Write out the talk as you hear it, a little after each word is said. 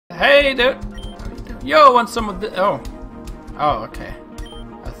Hey, dude. Yo, want some of the... Oh. Oh, okay.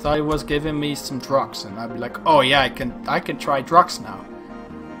 I thought he was giving me some drugs, and I'd be like, oh yeah, I can try drugs now.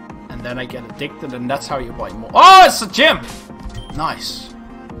 And then I get addicted, and that's how you buy more. Oh, it's a gym! Nice.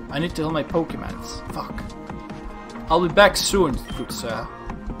 I need to heal my Pokemons. Fuck. I'll be back soon, good sir.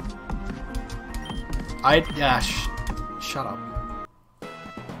 Yeah, shut up.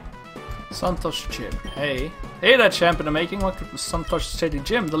 Santosh Gym. Hey. Hey there, champ in the making. Welcome to Santosh City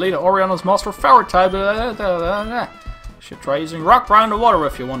Gym. The leader, Oriana's master Fairy type. Should try using rock around the water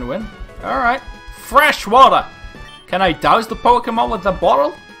if you want to win. Alright. Fresh water! Can I douse the Pokemon with the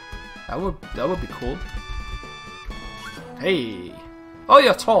bottle? That would be cool. Hey. Oh,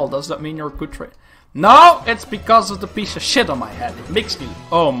 you're tall. Does that mean you're a good trainer? No, it's because of the piece of shit on my head. It makes me...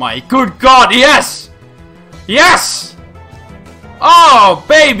 Oh my good god, yes! Yes! Oh,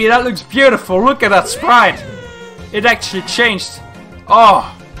 baby, that looks beautiful. Look at that sprite. It actually changed.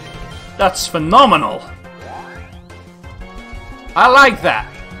 Oh, that's phenomenal. I like that.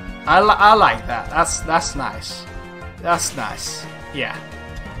 I like that. That's nice. That's nice. Yeah.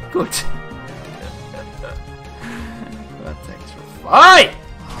 Good. That takes for fine.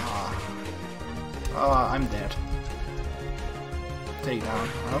 Oh, I'm dead. Take down.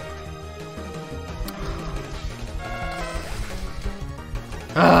 Oh.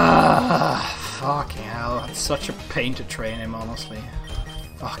 Fucking hell. It's such a pain to train him, honestly.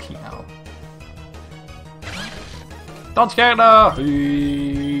 Fucking hell. Don't care now!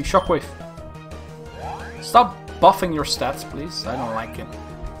 Shockwave. Stop buffing your stats, please. I don't like it.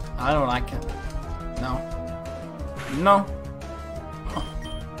 I don't like it. No. No. Huh.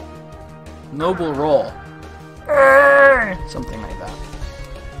 Noble roll. Something like that.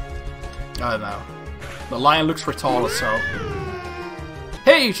 I don't know. The lion looks retarded, so...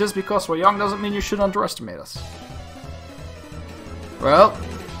 Hey, just because we're young doesn't mean you should underestimate us. Well,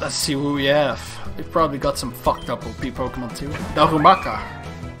 let's see who we have. We've probably got some fucked up OP Pokemon too. Darumaka.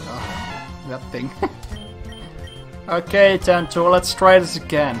 Oh, that thing. Okay, Tanto, let's try this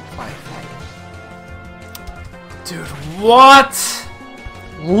again. Fine. Dude, what?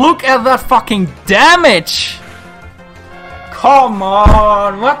 Look at that fucking damage! Come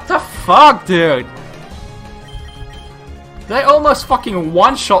on, what the fuck, dude? They almost fucking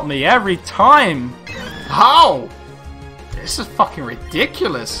one-shot me every time. How? This is fucking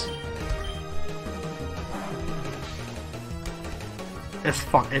ridiculous. It's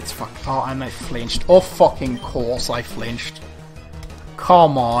fuck. Oh, and I flinched. Oh, fucking course I flinched.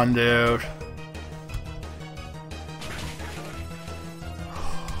 Come on, dude.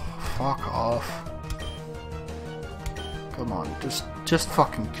 Fuck off. Come on, just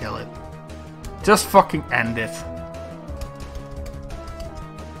fucking kill it. Just fucking end it.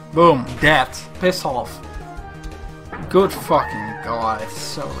 Boom, dead. Piss off. Good fucking god,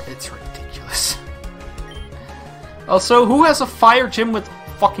 it's ridiculous. Also, who has a fire gym with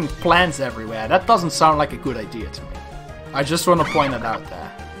fucking plants everywhere? That doesn't sound like a good idea to me. I just want to point it out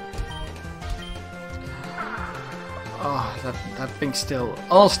there. Oh, that thing still...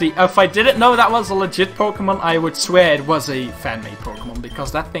 Honestly, if I didn't know that was a legit Pokemon, I would swear it was a fan-made Pokemon,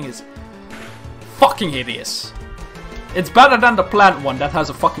 because that thing is fucking hideous. It's better than the plant one that has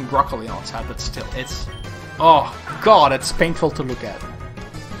a fucking broccoli on its head, but still, it's... Oh, god, it's painful to look at.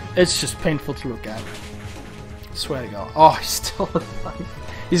 It's just painful to look at. I swear to god. Oh, he's still alive.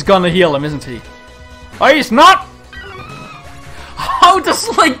 He's gonna heal him, isn't he? Oh, he's not! How does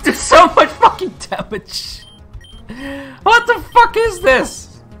Link do so much fucking damage? What the fuck is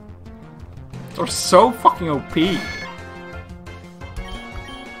this? They're so fucking OP.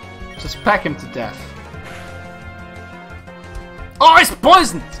 Just pack him to death. Oh, he's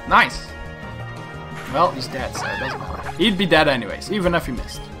poisoned! Nice. Well, he's dead, so it doesn't matter. He'd be dead anyways, even if he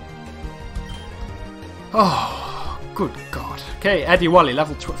missed. Oh, good god. Okay, Eddie Wally,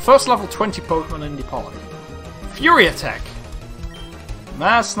 first level 20 Pokemon in the party. Fury Attack.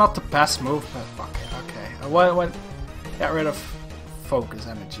 That's not the best move, but fuck it. Okay, well, get rid of Focus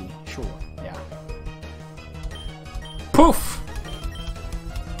Energy. Sure, yeah. Poof!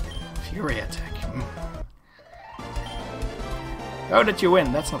 Fury Attack. How did you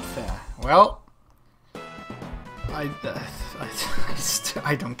win? That's not fair. Well, I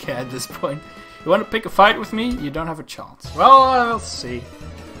don't care at this point. You want to pick a fight with me? You don't have a chance. Well, we'll see.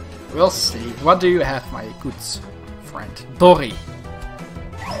 We'll see. What do you have, my good friend? Dory.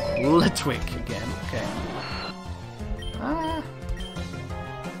 Litwick again. Okay.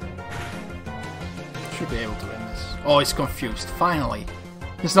 Should be able to win this. Oh, he's confused. Finally.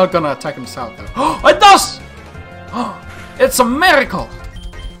 He's not gonna attack himself though. Oh, it does! Oh, it's a miracle!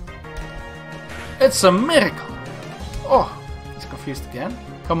 It's a miracle! Oh, he's confused again.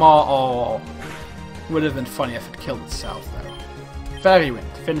 Come on. Oh. Would have been funny if it killed itself, though. Fairy Wind.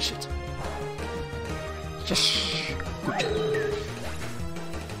 Finish it. Yes. Good.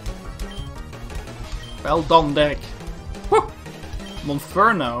 Well done, Derek. Woo!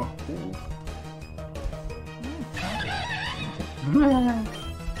 Monferno.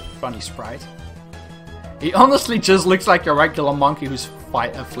 Funny sprite. He honestly just looks like a regular monkey whose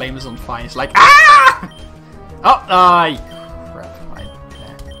flame is on fire. He's like, ah! Oh, crap. Right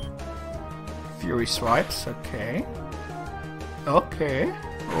there. Fury swipes. Okay. Okay.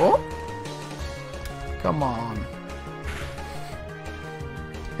 Oh. Come on.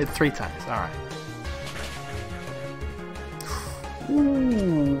 Hit 3 times. Alright.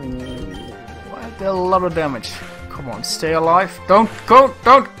 Ooh. I did a lot of damage. Come on, stay alive. Don't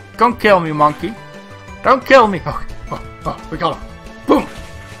kill me, monkey. Don't kill me. Oh, we got him. Boom.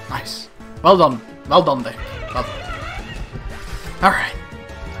 Nice. Well done. Well done there. Well done. Alright.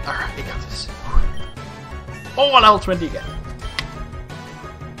 Alright, we got this. Oh, what else did you get?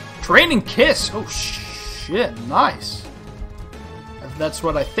 Training Kiss. Oh, shit. Nice. If that's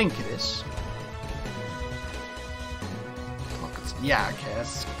what I think it is. Yeah, okay,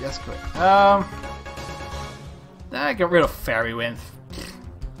 that's good. I get rid of Fairy Wind.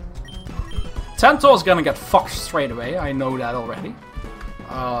 Centaur's gonna get fucked straight away, I know that already.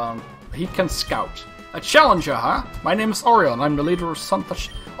 He can scout. A challenger, huh? My name is Orion, I'm the leader of Suntouch.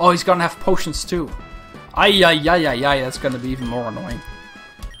 Oh, he's gonna have potions too. Ay, that's gonna be even more annoying.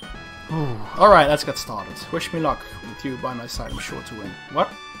 Alright, let's get started. Wish me luck. With you by my side, I'm sure to win. What?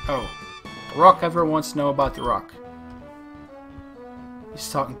 Oh. The rock, everyone wants to know about the rock. He's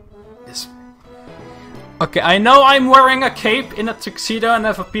talking this. Okay, I know I'm wearing a cape in a tuxedo and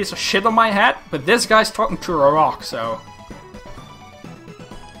have a piece of shit on my head, but this guy's talking to a rock, so...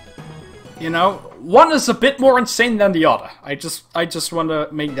 You know, one is a bit more insane than the other. I just want to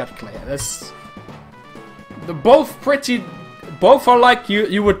make that clear. They're both pretty... Both are like,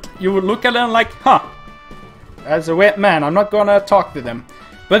 you would look at them like, huh, that's a weird man, I'm not gonna talk to them.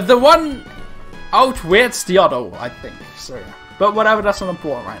 But the one outwits the other, I think, so... But whatever, that's not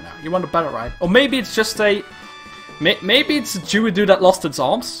important right now. You want a battle, right? Or maybe it's just a... Maybe it's a Jewy dude that lost its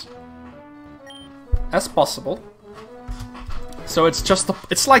arms. That's possible. So it's just a...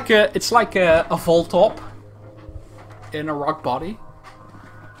 It's like a Voltop in a rock body.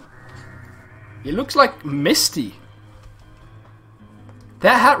 He looks like Misty.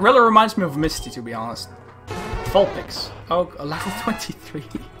 That hat really reminds me of Misty, to be honest. Vulpix. Oh, level 23.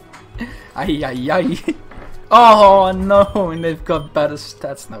 Ay. Oh no, and they've got better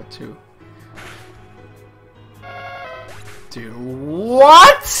stats now too. Dude,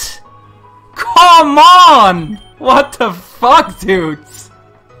 what? Come on! What the fuck, dude?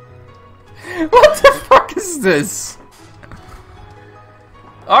 What the fuck is this?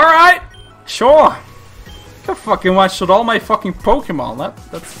 Alright, sure. I can fucking one-shot all my fucking Pokemon.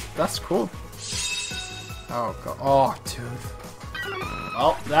 That's cool. Oh god, oh dude.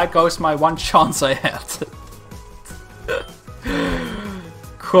 Well, there goes my one chance I had.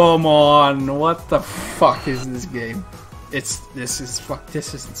 Come on, what the fuck is this game? This is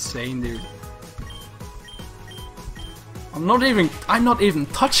insane, dude. I'm not even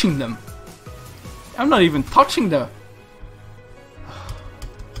touching them. I'm not even touching them.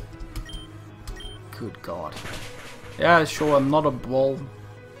 Good god. Yeah, sure, I'm not a ball.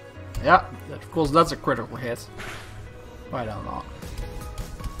 Yeah, of course that's a critical hit. Why not?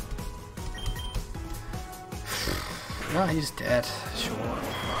 No, he's dead. Sure.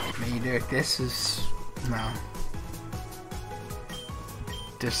 Fuck me, dude. This is... No.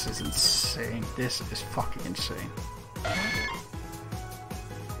 This is insane. This is fucking insane.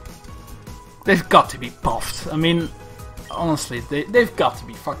 They've got to be buffed. I mean, honestly, they've got to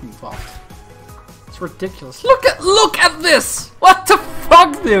be fucking buffed. It's ridiculous. Look at this! What the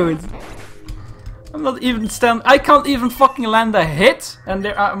fuck, dude? I'm not even I can't even fucking land a hit, and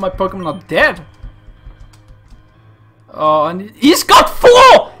my Pokemon are dead. Oh, and he's got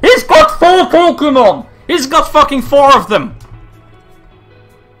 4! He's got 4 Pokemon! He's got fucking 4 of them!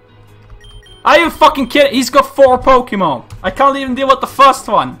 Are you fucking kidding? He's got 4 Pokemon! I can't even deal with the first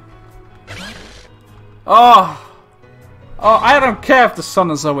one! Oh! Oh, I don't care if the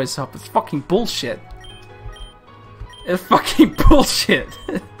sun is always up. It's fucking bullshit. It's fucking bullshit.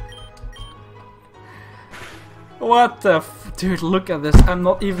 What the dude, look at this. I'm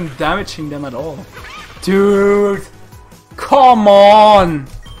not even damaging them at all. Dude! Come on!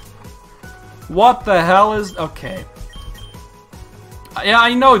 What the hell is... Okay. Yeah,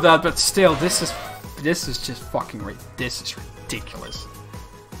 I know that, but still, this is just fucking... This is ridiculous.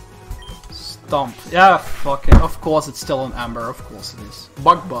 dump. Yeah, fuck it. Of course it's still an amber. Of course it is.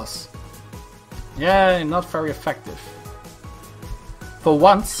 Bug buzz. Yeah, not very effective. For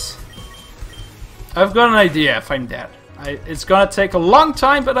once, I've got an idea if I'm dead. It's gonna take a long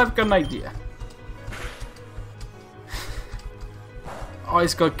time, but I've got an idea. Oh,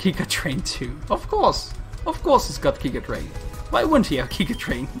 he's got Giga Drain too. Of course. Of course he's got Giga Drain. Why wouldn't he have Giga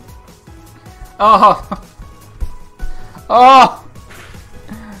Drain? Oh. Oh.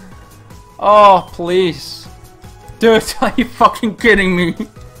 Oh, please. Dude, are you fucking kidding me?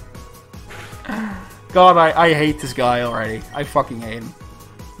 God, I hate this guy already. I fucking hate him.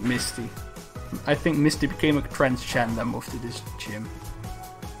 Misty. I think Misty became a transgender, moved to this gym.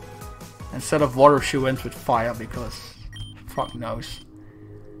 Instead of water, she went with fire because... fuck knows.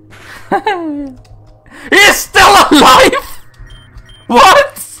 He's still alive!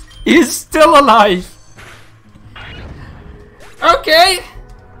 What? He's still alive! Okay!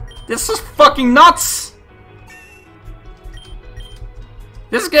 This is fucking nuts!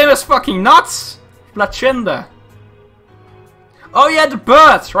 This game is fucking nuts! Plachinda. Oh yeah, the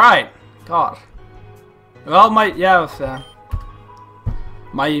birds, right. God. Well, my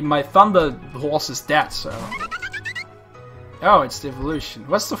thunder horse is dead, so... Oh, it's the evolution.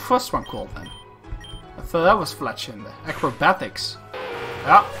 What's the first one called then? I thought that was Fletchinder. Acrobatics.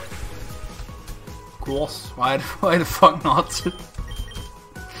 Yeah. Of course. Why the fuck not?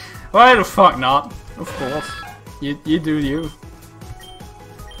 Why the fuck not? Of course. You do you.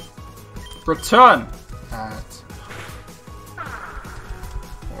 Return.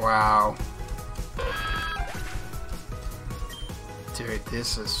 Wow. Dude,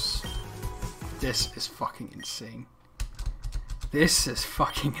 this is fucking insane. This is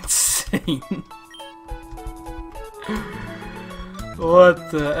fucking insane. What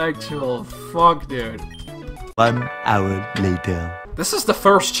the actual fuck, dude? 1 hour later. This is the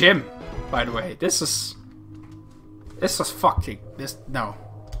first gym, by the way. This is fucking... no.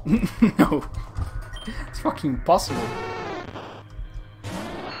 No. It's fucking impossible.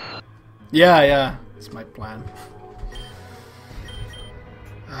 Yeah. It's my plan.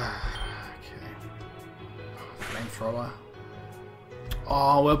 Okay. Flamethrower.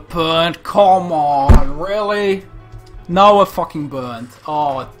 Oh, we're burnt. Come on, really? Now we're fucking burnt.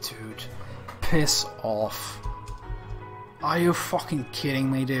 Oh, dude. Piss off. Are you fucking kidding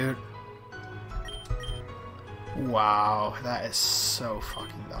me, dude? Wow, that is so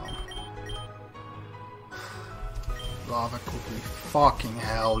fucking dumb. Lava cookie. Fucking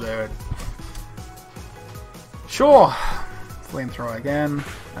hell, dude. Sure. Flamethrower again,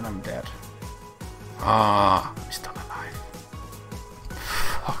 and I'm dead. Ah, I'm still alive.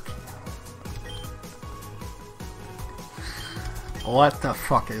 Fucking hell. What the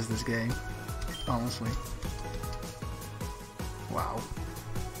fuck is this game? Honestly. Wow.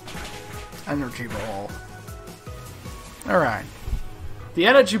 Energy ball. Alright. The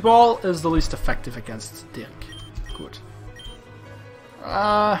energy ball is the least effective against Dirk. Good.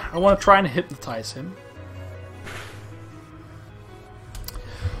 I want to try and hypnotize him.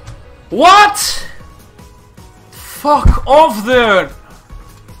 What? Fuck off, dude!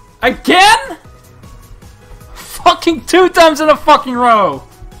 Again? Fucking 2 times in a fucking row!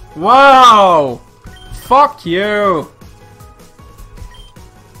 Wow! Fuck you!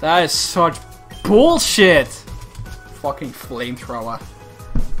 That is such bullshit! Fucking flamethrower.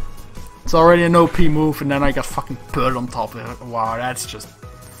 It's already an OP move and then I got fucking bird on top of it. Wow, that's just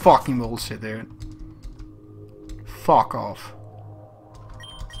fucking bullshit, dude. Fuck off.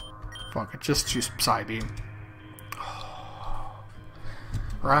 Fuck it, just choose Psybeam.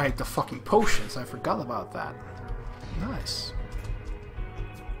 Right, the fucking potions, I forgot about that. Nice.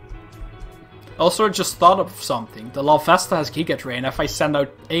 Also, I just thought of something. The Lalvesta has Giga Drain. If I send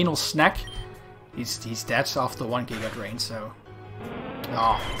out Anal Snack, he's dead after 1 Giga Drain, so...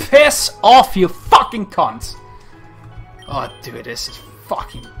 Oh, piss off, you fucking cunt! Oh, dude, this is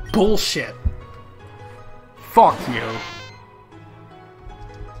fucking bullshit. Fuck you.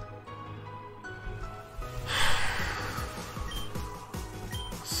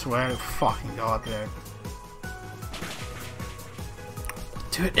 Swear to fucking God, dude.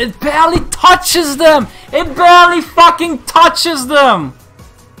 Dude, it barely touches them! It barely fucking touches them!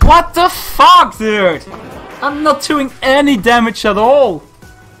 What the fuck, dude? I'm not doing any damage at all.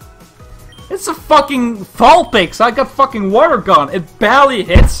 It's a fucking Vulpix. I got fucking water gun. It barely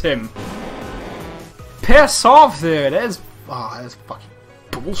hits him. Piss off, dude. That is fucking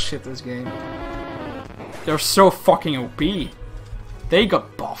bullshit, this game. They're so fucking OP. They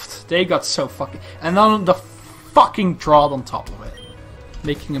got buffed. They got so fucking... And then the fucking Drought on top of it.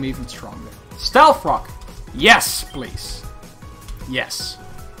 Making him even stronger. Stealth Rock! Yes, please. Yes.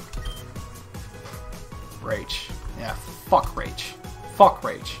 Rage. Yeah, fuck Rage. Fuck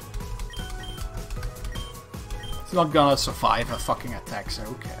Rage. It's not gonna survive a fucking attack, so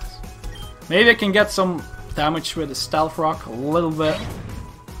who cares? Maybe I can get some damage with a Stealth Rock, a little bit.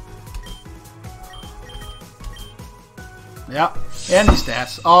 Yeah, and he's dead.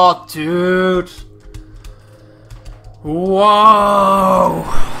 Oh, dude. Whoa.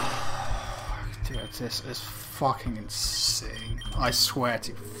 Dude, this is fucking insane. I swear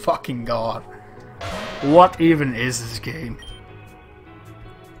to fucking God. What even is this game?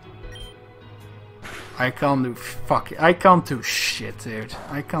 I can't do I can't do shit, dude.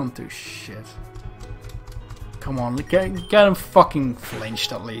 I can't do shit. Come on, get him fucking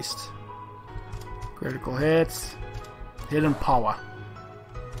flinched at least. Critical hits. Hidden power.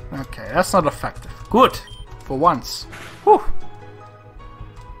 Okay, that's not effective. Good! For once. Whew!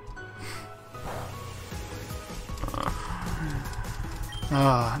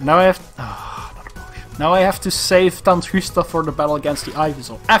 Now I have... now I have to save Tantrista for the battle against the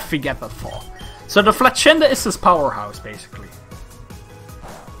Ivysaur. If we get that far. So the Fletchinda is his powerhouse, basically.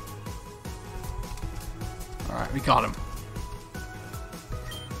 Alright, we got him.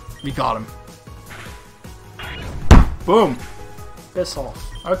 We got him. Boom! Piss off.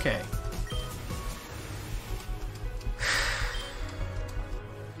 Okay.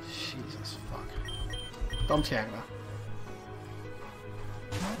 Jesus fuck. Don't jävla.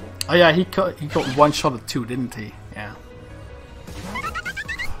 Oh yeah, he got one-shotted too, didn't he? Yeah.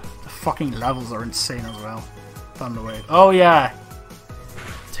 The fucking levels are insane as well. Thunderwave. Oh yeah!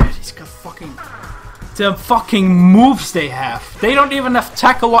 Dude, he's got fucking... The fucking moves they have. They don't even have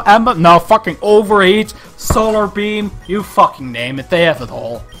tackle or amber. No, fucking overheat, solar beam, you fucking name it. They have it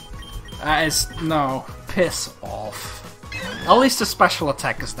all. No, piss off. At least the special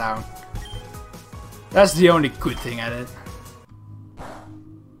attack is down. That's the only good thing at it.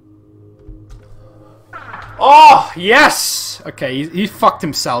 Oh, yes! Okay, he fucked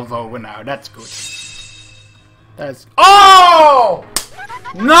himself over now. That's good. That's... Oh!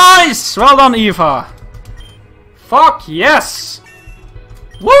 Nice! Well done, Eva. Fuck yes!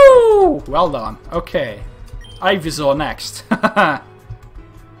 Woo! Well done. Okay. Ivysaur next. I've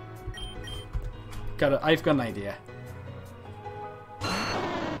got an idea.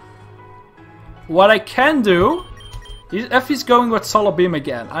 What I can do, if he's going with Solar Beam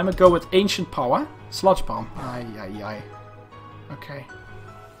again, I'm gonna go with Ancient Power. Sludge Bomb. Aye. Okay.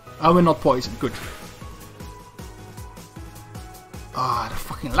 Oh, we're not poisoned. Good. Ah, the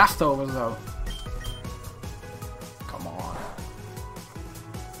fucking leftovers though. Come on.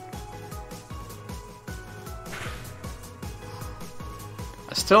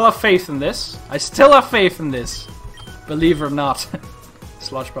 I still have faith in this. I still have faith in this. Believe it or not.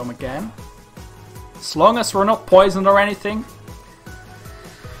 Sludge Bomb again. As long as we're not poisoned or anything.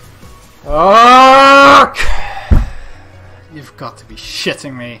 Ark! You've got to be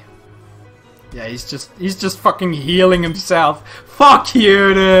shitting me. Yeah, he's just fucking healing himself. Fuck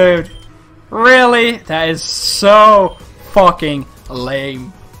you, dude! Really? That is so fucking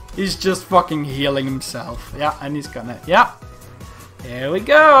lame. He's just fucking healing himself. Yeah, and he's gonna... Yeah. Here we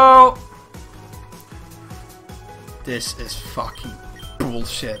go! This is fucking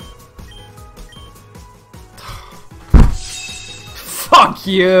bullshit. Fuck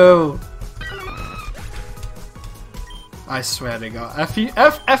you! I swear to God. If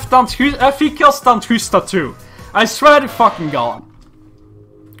he kills Tantrista too, I swear to fucking God.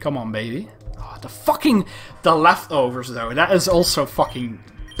 Come on, baby. Oh, the leftovers though, that is also fucking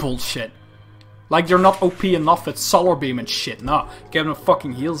bullshit. Like they're not OP enough with Solar Beam and shit. No, give them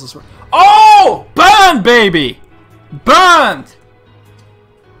fucking heals as well. Oh! Burned, baby! Burned!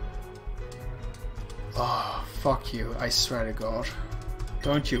 Oh, fuck you. I swear to God.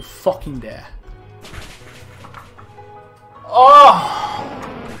 Don't you fucking dare.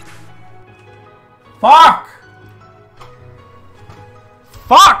 Oh! Fuck!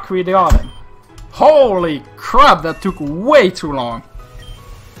 Fuck, we got him. Holy crap, that took way too long.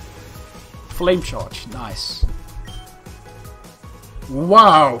 Flame charge, nice.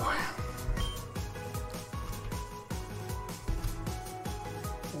 Wow.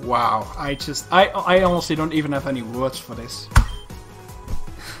 Wow, I honestly don't even have any words for this.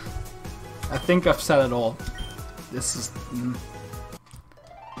 I think I've said it all. This is...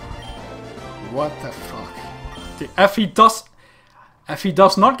 What the fuck? If he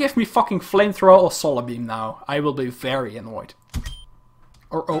does not give me fucking flamethrower or solar beam now, I will be very annoyed.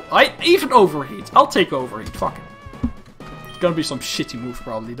 Or even overheat. I'll take overheat. Fuck it. It's gonna be some shitty move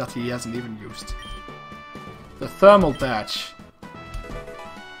probably that he hasn't even used. The thermal dash.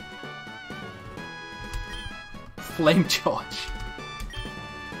 Flame charge.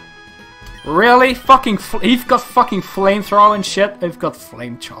 Really? Fucking you've got fucking flamethrower and shit. I've got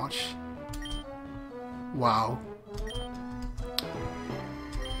flame charge. Wow.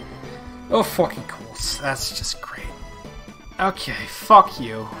 Oh fucking course. That's just great. Okay, fuck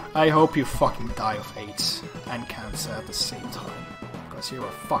you. I hope you fucking die of AIDS and cancer at the same time. Because you're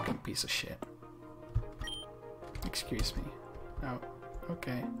a fucking piece of shit. Excuse me. Oh,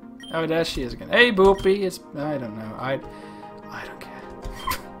 okay. Oh, there she is again. Hey, Bopi. It's... I don't know. I don't care.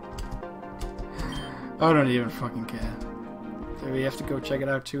 I don't even fucking care. Do we have to go check it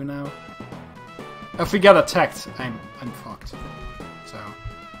out too now? If we get attacked, I'm fucked. So...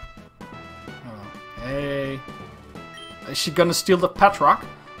 Oh. Hey... Is she gonna steal the pet rock?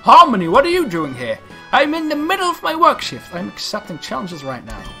 Harmony, what are you doing here? I'm in the middle of my work shift. I'm accepting challenges right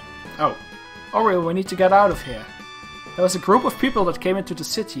now. Oh. Oreo, we need to get out of here. There was a group of people that came into the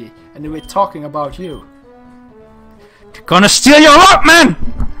city, and they were talking about you. They're gonna steal your rock, man!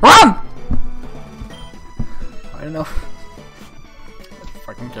 Run! I don't know. I don't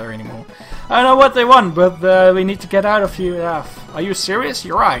fucking care anymore. I don't know what they want, but we need to get out of here. Yeah. Are you serious?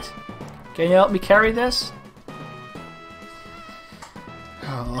 You're right. Can you help me carry this?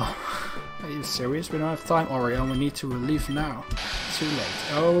 Oh, are you serious? We don't have time, Oreo. We need to leave now. Too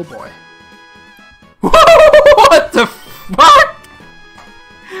late. Oh boy. What the fuck?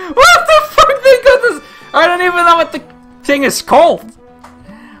 What the fuck? They got this. I don't even know what the thing is called.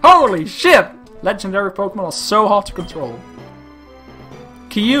 Holy shit! Legendary Pokemon are so hard to control.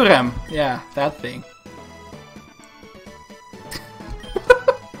 Kyurem. Yeah, that thing.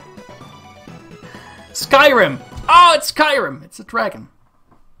 Skyrim. Oh, it's Skyrim. It's a dragon.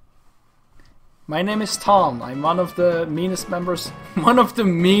 My name is Tom. I'm one of the meanest members. One of the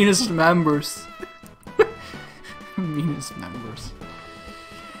meanest members. Meanest members.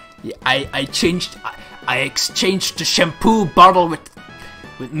 Yeah, I exchanged the shampoo bottle with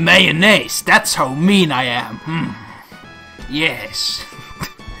mayonnaise. That's how mean I am. Yes.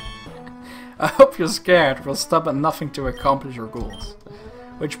 I hope you're scared. We'll stop at nothing to accomplish your goals.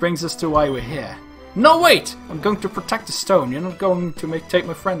 Which brings us to why we're here. No, wait! I'm going to protect the stone. You're not going to take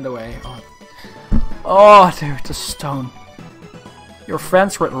my friend away. Oh, dude, the stone. You're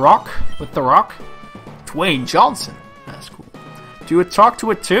friends with Rock? With the Rock? Dwayne Johnson. That's cool. Do you talk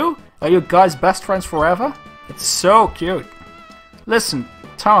to it too? Are you guys best friends forever? It's so cute. Listen,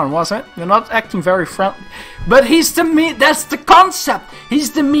 Talon, was it? You're not acting very friendly. But he's the that's the concept!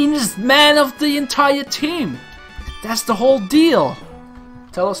 He's the meanest man of the entire team! That's the whole deal!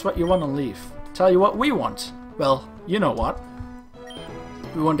 Tell us what you want to leave. Tell you what we want. Well, you know what.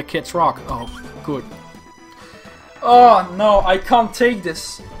 We want the kid's rock. Oh, good. Oh no, I can't take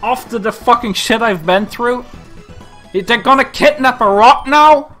this. After the fucking shit I've been through. They're gonna kidnap a rock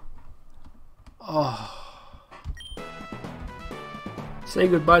now? Oh. Say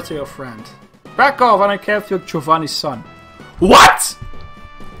goodbye to your friend. Back off, I don't care if you're Giovanni's son. What?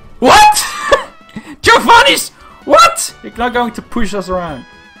 What? Giovanni's? What? You're not going to push us around.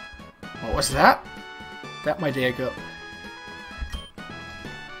 What was that? That my dear girl.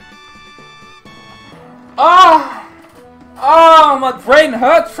 Oh! Oh, my brain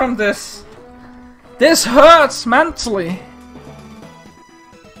hurts from this. This hurts mentally.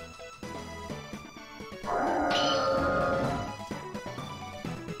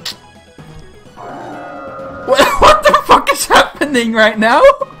 What the fuck is happening right now?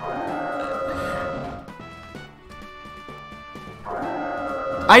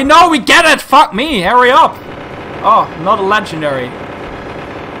 I know, we get it! Fuck me, hurry up! Oh, not a legendary.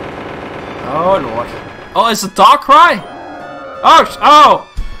 Oh lord. Oh, it's a Darkrai? Oh, oh!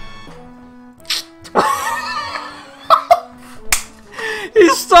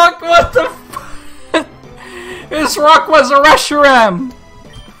 He's stuck, what the f- His rock was a Reshiram!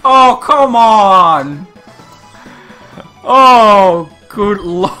 Oh, come on! Oh, good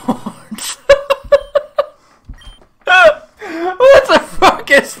lord. What the fuck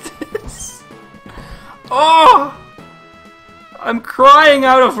is this? Oh! I'm crying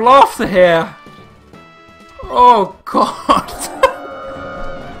out of laughter here. Oh god.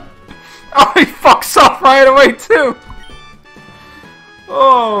 Oh, he fucks off right away too.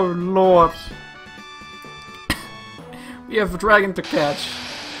 Oh lord. We have a dragon to catch.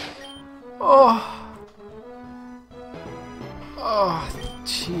 Oh. Oh,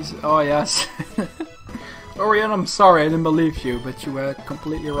 jeez. Oh, yes. Orion, I'm sorry, I didn't believe you, but you were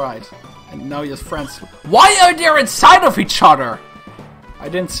completely right. And now you're friends. Why are they inside of each other? I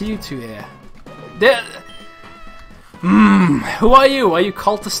didn't see you two here. Who are you? Are you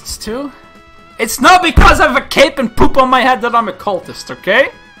cultists too? It's not because I have a cape and poop on my head that I'm a cultist,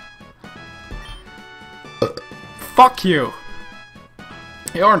 okay? Fuck you.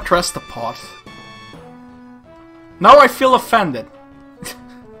 You aren't dressed the part. Now I feel offended.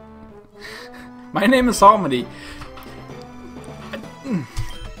 My name is Harmony.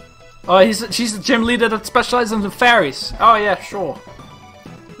 Oh, she's the gym leader that specializes in the fairies. Oh yeah, sure.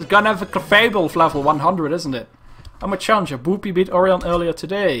 It's gonna have a clefable of level 100, isn't it? I'm a challenger. Bopi beat Orion earlier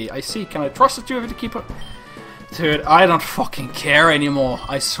today. I see. Can I trust the two of you to keep up? Dude, I don't fucking care anymore.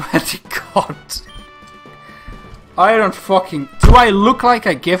 I swear to God. I don't fucking... Do I look like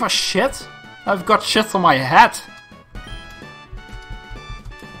I give a shit? I've got shit on my head.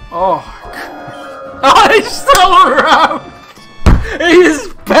 Oh. Oh, he's still around.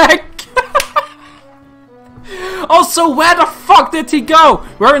 He's back. Also, where the fuck did he go?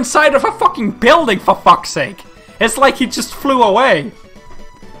 We're inside of a fucking building, for fuck's sake. It's like he just flew away.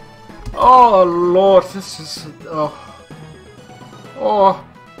 Oh, Lord, this is... Oh. Oh.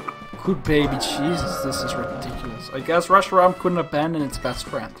 Good baby, Jesus, this is ridiculous. I guess Reshiram couldn't abandon its best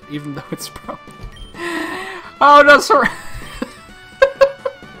friend, even though it's broken. Oh, that's right.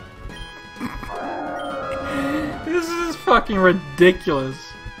 This is fucking ridiculous.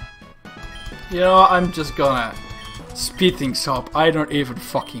 You know, I'm just gonna speed things up. I don't even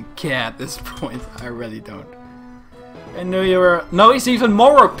fucking care at this point. I really don't. I knew you were... No, he's even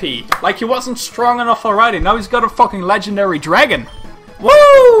more OP. Like he wasn't strong enough already. Now he's got a fucking legendary dragon.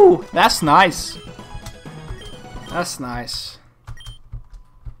 Woo! That's nice. That's nice.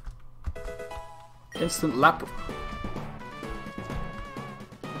 Instant lap.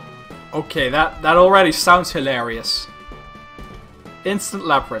 Okay, that already sounds hilarious. Instant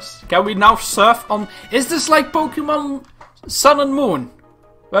Lapras. Can we now surf on... Is this like Pokemon Sun and Moon?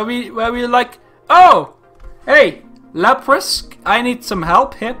 Where we like... Oh! Hey! Lapras, I need some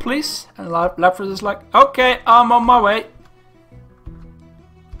help here, please. And Lapras is like, okay, I'm on my way.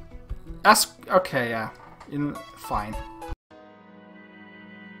 That's... Okay, yeah. Fine.